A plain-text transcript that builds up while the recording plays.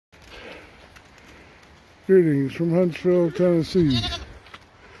Greetings from Huntsville, Tennessee.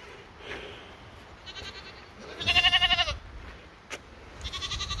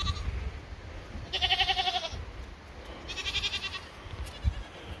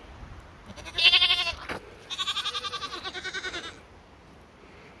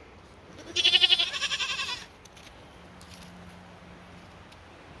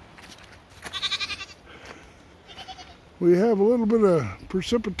 We have a little bit of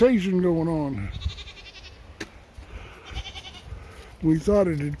precipitation going on. We thought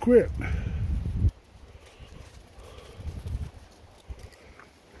it had quit. The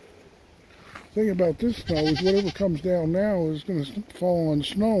thing about this snow is whatever comes down now is going to fall on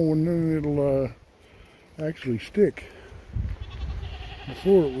snow, and then it'll actually stick.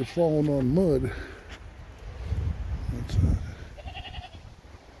 Before it was falling on mud.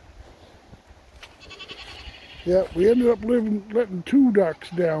 Yeah, we ended up letting 2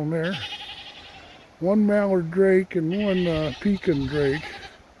 ducks down there. One mallard drake and one pekin drake.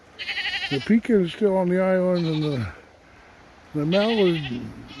 The pekin is still on the island, and the mallard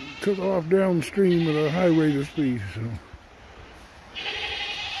took off downstream at a high rate of speed. So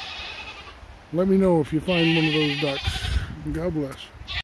let me know if you find one of those ducks. God bless.